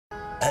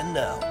And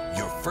now,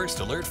 your First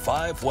Alert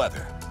 5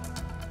 weather.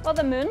 Well,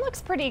 the moon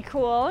looks pretty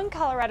cool in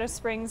Colorado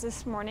Springs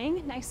this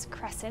morning. Nice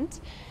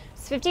crescent.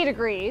 It's 50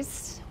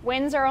 degrees.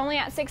 Winds are only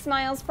at 6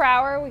 miles per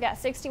hour. We got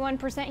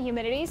 61%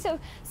 humidity, so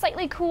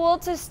slightly cool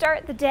to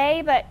start the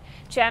day, but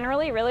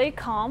generally really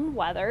calm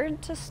weather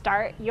to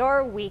start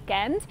your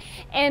weekend.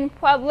 In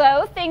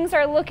Pueblo, things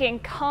are looking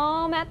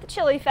calm at the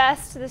Chili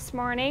Fest this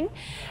morning.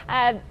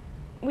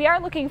 We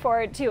are looking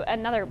forward to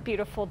another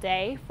beautiful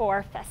day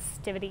for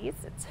festivities.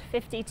 It's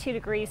 52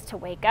 degrees to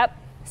wake up.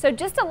 So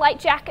just a light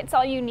jacket's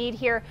all you need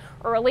here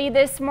early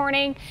this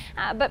morning,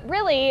 but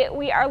really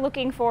we are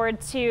looking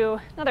forward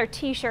to another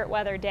t-shirt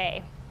weather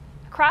day.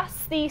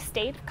 Across the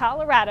state of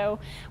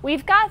Colorado,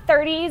 we've got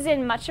 30s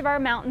in much of our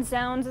mountain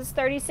zones. It's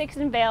 36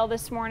 in Vail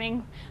this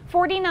morning,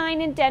 49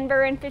 in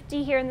Denver, and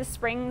 50 here in the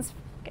Springs,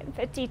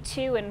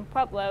 52 in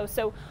Pueblo.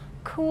 So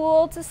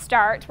cool to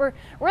start. We're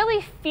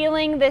really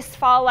feeling this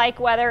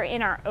fall-like weather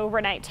in our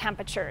overnight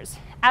temperatures,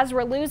 as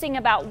we're losing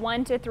about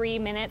 1 to 3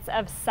 minutes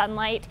of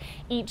sunlight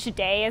each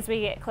day as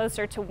we get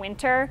closer to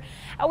winter.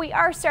 We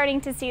are starting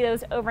to see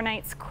those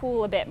overnights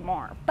cool a bit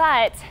more,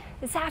 but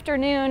this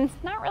afternoon,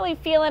 not really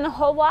feeling a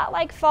whole lot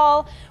like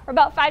fall. We're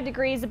about 5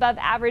 degrees above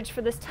average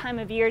for this time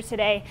of year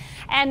today,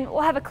 and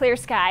we'll have a clear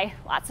sky,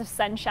 lots of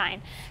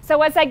sunshine. So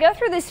as I go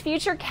through this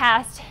future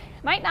cast,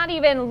 might not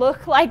even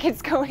look like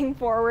it's going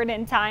forward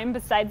in time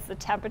besides the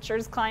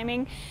temperatures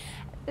climbing.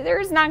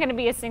 There's not going to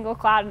be a single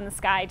cloud in the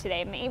sky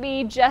today.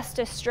 Maybe just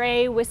a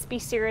stray wispy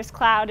cirrus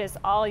cloud is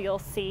all you'll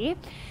see.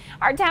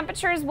 Our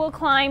temperatures will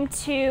climb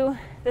to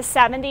the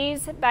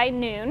 70s by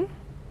noon.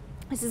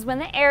 This is when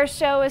the air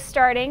show is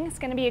starting. It's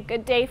going to be a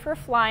good day for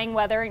flying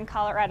weather in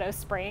Colorado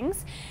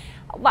Springs.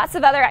 Lots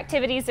of other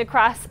activities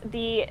across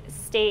the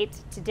state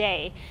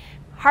today.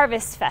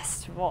 Harvest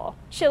Festival,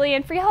 Chili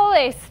and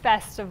Frijoles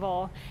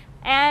Festival,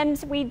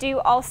 and we do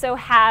also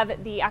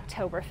have the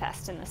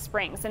Oktoberfest in the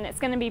Springs, and it's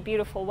going to be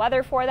beautiful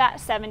weather for that,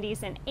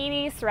 70s and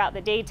 80s throughout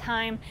the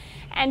daytime,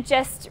 and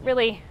just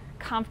really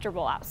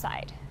comfortable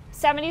outside.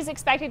 70s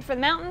expected for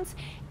the mountains,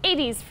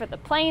 80s for the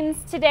plains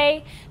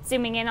today.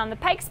 Zooming in on the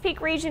Pikes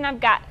Peak region, I've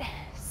got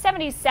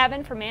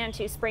 77 for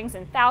Manitou Springs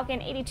and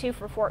Falcon, 82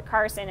 for Fort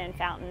Carson and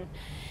Fountain.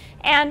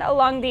 And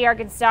along the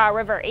Arkansas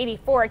River,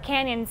 84,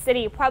 Canyon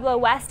City, Pueblo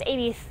West,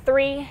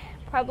 83,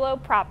 Pueblo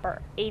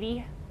proper,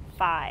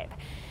 85.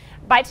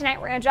 By tonight,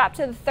 we're going to drop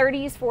to the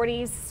 30s,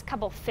 40s,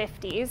 couple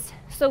 50s.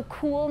 So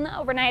cool in the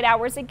overnight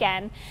hours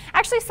again.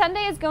 Actually,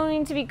 Sunday is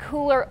going to be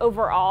cooler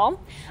overall,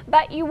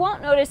 but you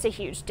won't notice a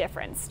huge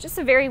difference. Just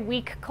a very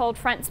weak cold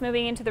front's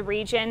moving into the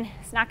region.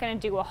 It's not going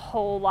to do a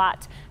whole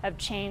lot of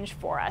change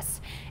for us.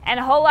 And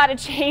a whole lot of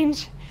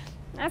change,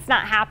 that's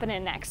not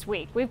happening next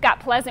week. We've got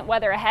pleasant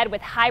weather ahead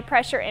with high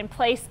pressure in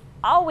place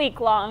all week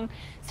long.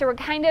 So we're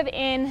kind of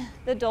in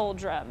the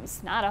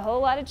doldrums. Not a whole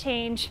lot of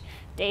change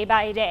day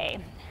by day.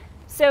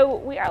 So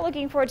we are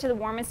looking forward to the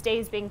warmest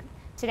days being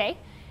today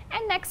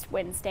and next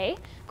Wednesday.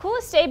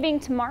 Coolest day being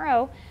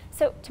tomorrow.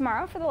 So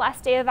tomorrow for the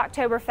last day of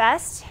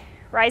Oktoberfest,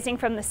 rising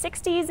from the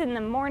 60s in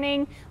the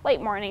morning, late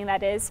morning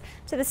that is,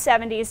 to the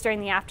 70s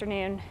during the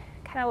afternoon.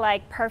 Kind of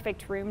like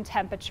perfect room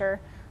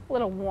temperature, a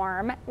little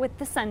warm with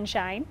the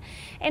sunshine.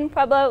 In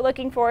Pueblo,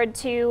 looking forward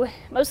to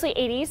mostly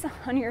 80s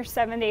on your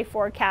 7-day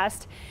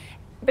forecast.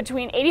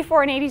 Between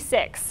 84 and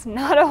 86,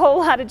 not a whole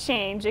lot of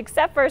change,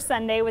 except for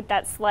Sunday with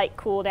that slight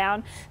cool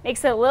down.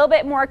 Makes it a little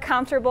bit more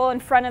comfortable in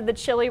front of the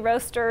chili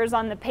roasters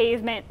on the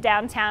pavement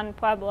downtown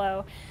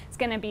Pueblo. It's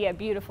going to be a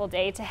beautiful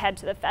day to head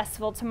to the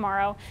festival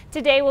tomorrow.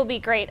 Today will be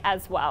great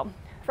as well.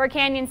 For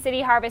Canyon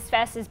City, Harvest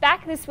Fest is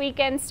back this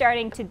weekend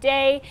starting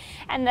today,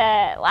 and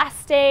the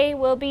last day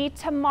will be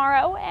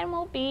tomorrow and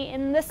will be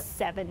in the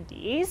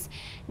 70s.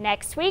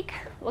 Next week,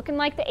 looking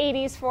like the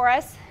 80s for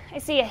us. I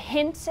see a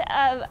hint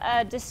of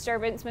a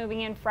disturbance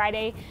moving in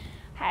Friday.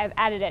 I've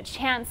added a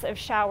chance of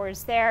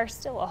showers there.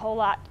 Still a whole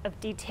lot of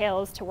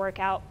details to work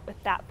out with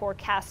that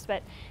forecast,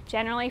 but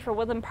generally for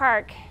Woodland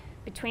Park,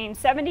 between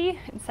 70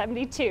 and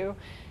 72,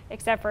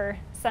 except for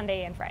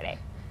Sunday and Friday.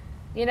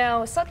 You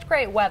know, such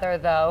great weather,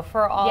 though,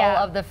 for all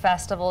of the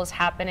festivals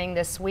happening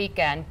this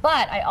weekend.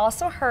 But I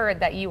also heard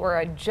that you were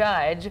a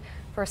judge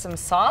for some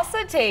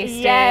salsa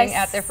tasting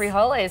at the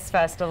Frijoles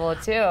Festival,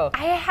 too.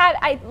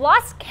 I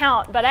lost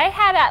count, but I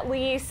had at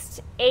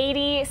least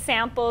 80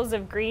 samples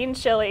of green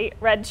chili,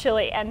 red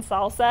chili, and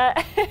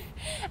salsa.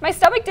 My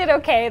stomach did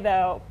okay,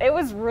 though. It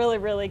was really,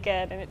 really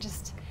good, and it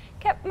just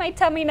kept my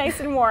tummy nice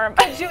and warm.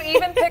 Did you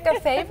even pick a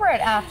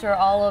favorite after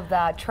all of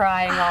that,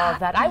 trying all of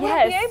that? I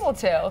wouldn't be able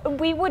to.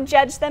 We would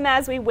judge them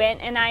as we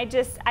went, and I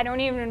don't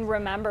even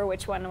remember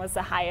which one was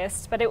the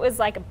highest, but it was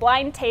like a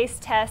blind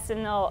taste test,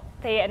 and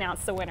they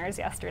announced the winners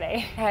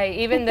yesterday.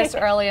 Hey, even this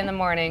early in the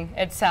morning,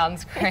 it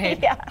sounds great.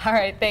 Yeah. All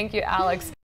right, thank you, Alex.